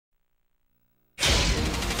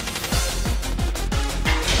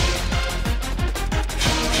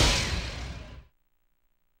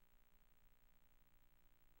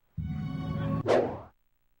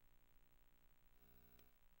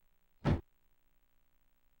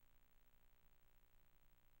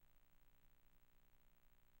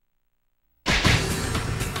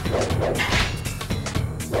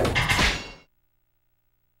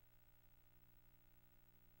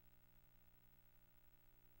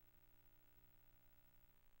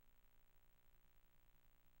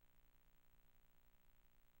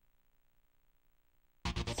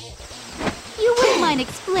mind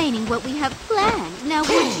explaining what we have planned, now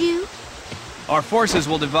would you? Our forces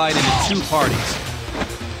will divide into two parties.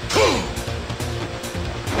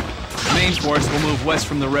 The main force will move west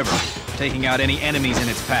from the river, taking out any enemies in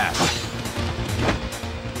its path.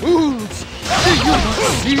 Fools! Do you not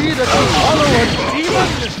see that you follow a demon?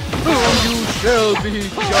 Oh, you shall be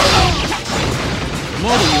judged! The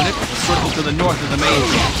mobile unit will circle to the north of the main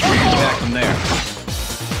camp, and back from there.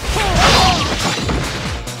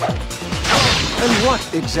 And what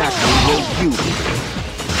exactly will you be doing?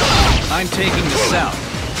 I'm taking the south.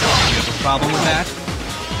 You have a problem with that?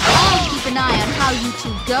 I'll keep an eye on how you two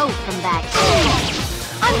go from that area.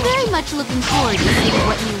 I'm very much looking forward to seeing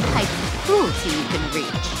what new types of cruelty you can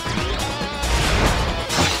reach.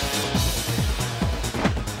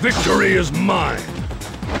 Victory is mine!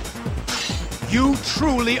 You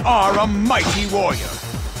truly are a mighty warrior.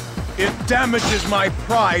 It damages my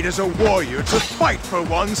pride as a warrior to fight for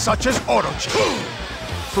one such as Orochi.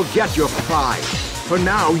 Forget your pride. For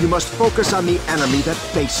now, you must focus on the enemy that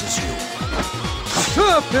faces you.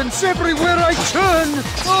 Serpents everywhere I turn!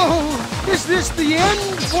 Oh, is this the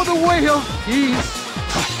end for the way of peace?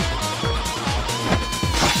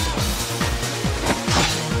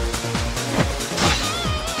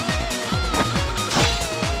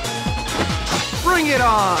 Bring it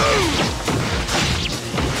on!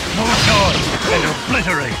 More noise and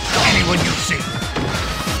obliterate anyone you see!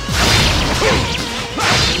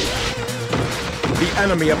 The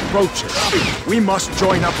enemy approaches. We must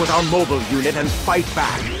join up with our mobile unit and fight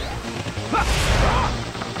back.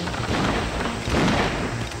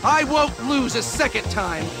 I won't lose a second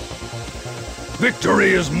time!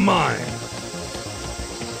 Victory is mine!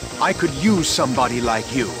 I could use somebody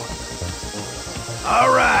like you.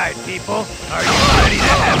 All right, people. Are you ready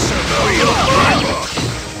to have some real fun?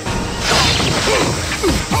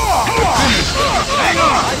 Hang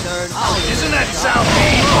on! Isn't that sound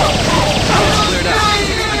It's cleared up.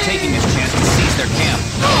 I'm taking this chance to seize their camp.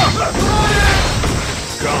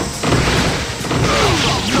 Come.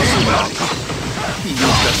 He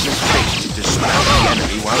used us as bait to distract the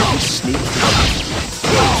enemy while he sneaked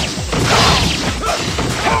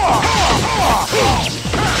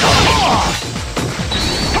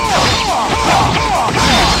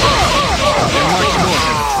They're marching north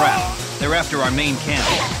as a trap. They're after our main camp,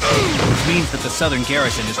 which means that the southern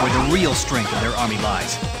garrison is where the real strength of their army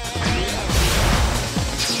lies.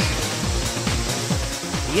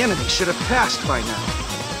 The enemy should have passed by now.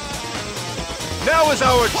 Now is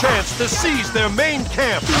our chance to seize their main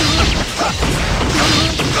camp.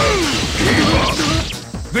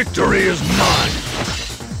 Victory is mine!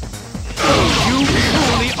 You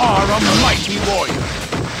truly are a mighty warrior.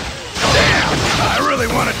 Damn! I really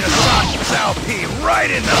wanted to sock Cao Pi right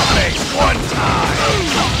in the face one time.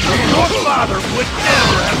 Your father would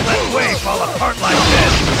never have let Wei fall apart like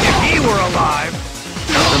this if he were alive.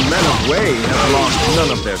 The men of Wei have lost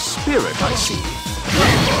none of their spirit, I see.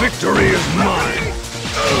 Victory is mine!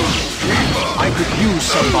 I could use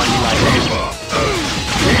somebody like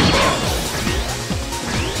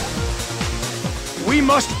you. We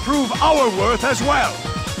must prove our worth as well.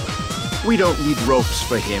 We don't need ropes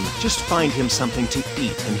for him. Just find him something to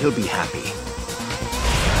eat and he'll be happy.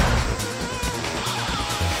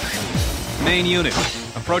 Main unit,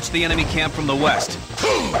 approach the enemy camp from the west.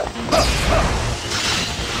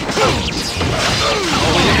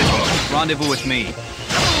 Mobile unit, rendezvous with me.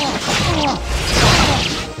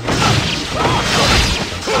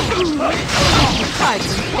 Hard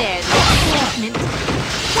to bear the excitement.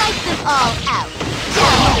 Wipe them all out.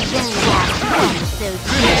 Down to the very last one, so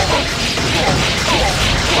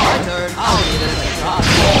My turn. I'll give it a try.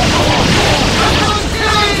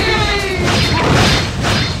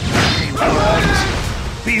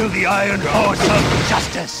 Feel the iron horse of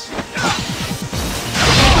justice!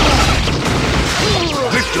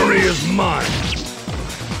 Victory is mine!